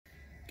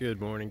Good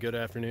morning, good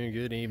afternoon,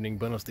 good evening,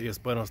 buenos dias,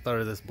 buenas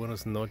tardes,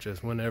 buenas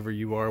noches, whenever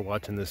you are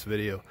watching this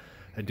video.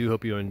 I do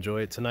hope you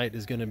enjoy it. Tonight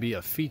is going to be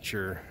a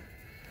feature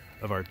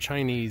of our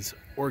Chinese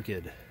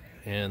orchid,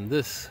 and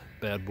this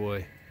bad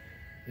boy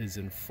is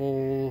in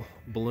full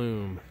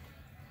bloom.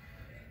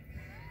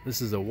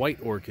 This is a white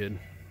orchid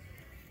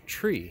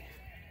tree.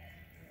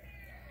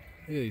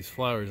 Look at these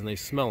flowers, and they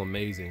smell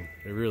amazing.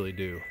 They really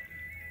do.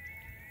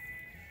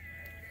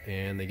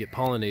 And they get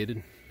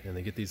pollinated, and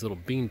they get these little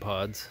bean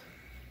pods.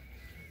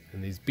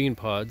 And these bean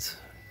pods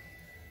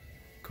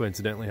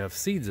coincidentally have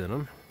seeds in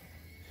them.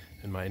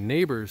 And my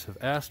neighbors have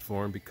asked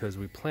for them because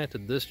we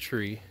planted this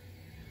tree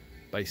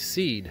by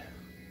seed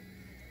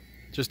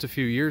just a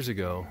few years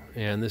ago.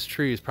 And this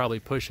tree is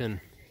probably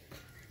pushing,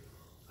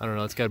 I don't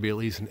know, it's got to be at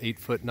least an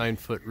 8-foot,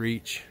 9-foot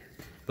reach.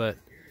 But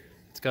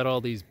it's got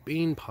all these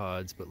bean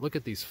pods. But look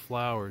at these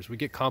flowers. We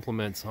get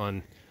compliments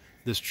on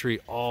this tree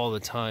all the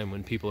time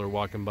when people are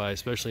walking by,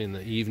 especially in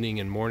the evening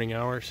and morning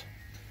hours,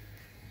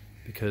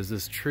 because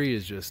this tree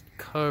is just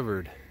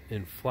covered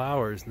in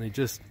flowers, and they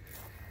just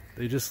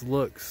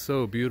look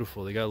so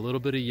beautiful. They got a little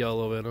bit of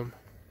yellow in them,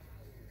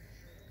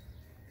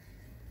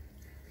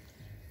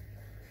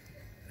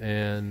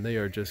 and they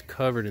are just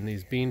covered in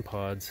these bean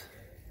pods.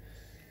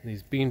 And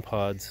these bean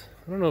pods,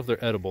 I don't know if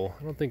they're edible.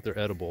 I don't think they're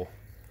edible,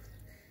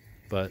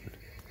 but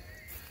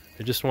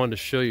I just wanted to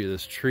show you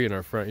this tree in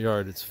our front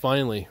yard.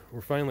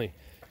 We're finally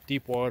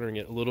deep watering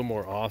it a little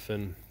more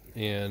often,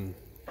 and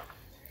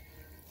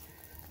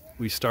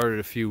we started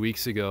a few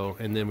weeks ago,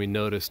 and then we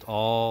noticed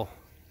all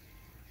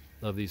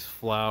of these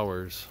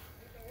flowers,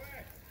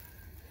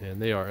 and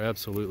they are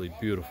absolutely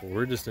beautiful.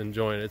 We're just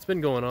enjoying it. It's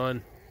been going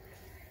on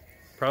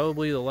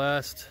probably the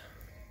last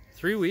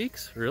 3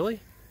 weeks, really,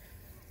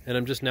 and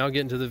I'm just now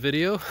getting to the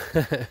video.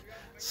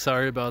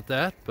 Sorry about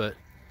that, but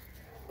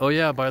oh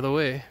yeah, by the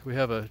way, we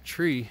have a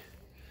tree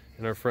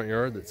in our front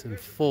yard that's in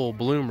full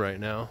bloom right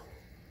now,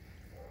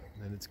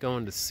 and it's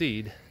going to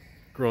seed,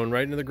 growing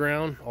right into the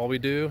ground. All we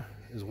do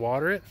is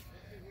water it.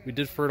 We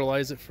did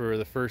fertilize it for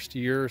the first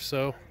year or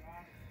so,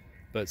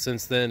 but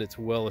since then it's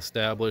well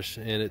established,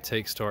 and it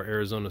takes to our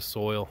Arizona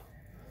soil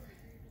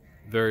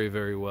very,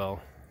 very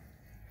well.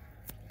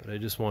 But I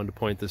just wanted to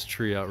point this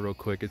tree out real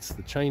quick. It's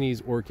the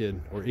Chinese orchid,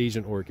 or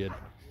Asian orchid,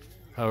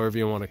 however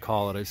you want to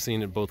call it. I've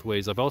seen it both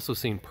ways. I've also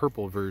seen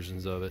purple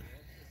versions of it,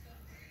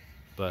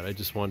 but I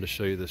just wanted to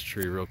show you this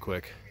tree real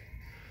quick.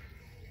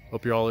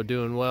 Hope you all are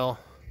doing well.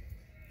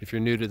 If you're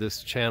new to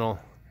this channel,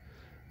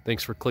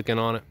 thanks for clicking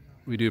on it.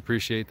 We do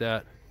appreciate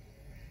that.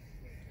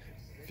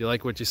 If you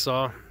like what you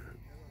saw,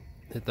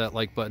 hit that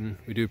like button.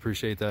 We do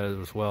appreciate that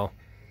as well.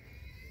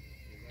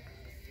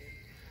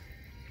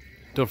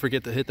 Don't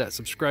forget to hit that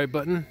subscribe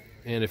button,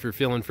 and if you're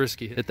feeling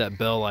frisky, hit that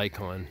bell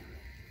icon.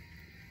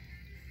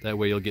 That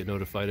way you'll get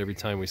notified every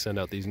time we send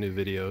out these new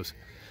videos.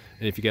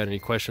 And if you got any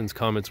questions,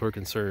 comments, or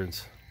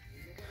concerns,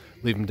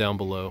 leave them down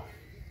below.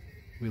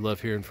 We love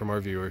hearing from our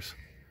viewers.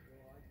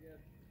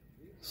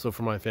 So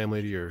from my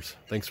family to yours,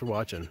 thanks for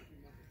watching.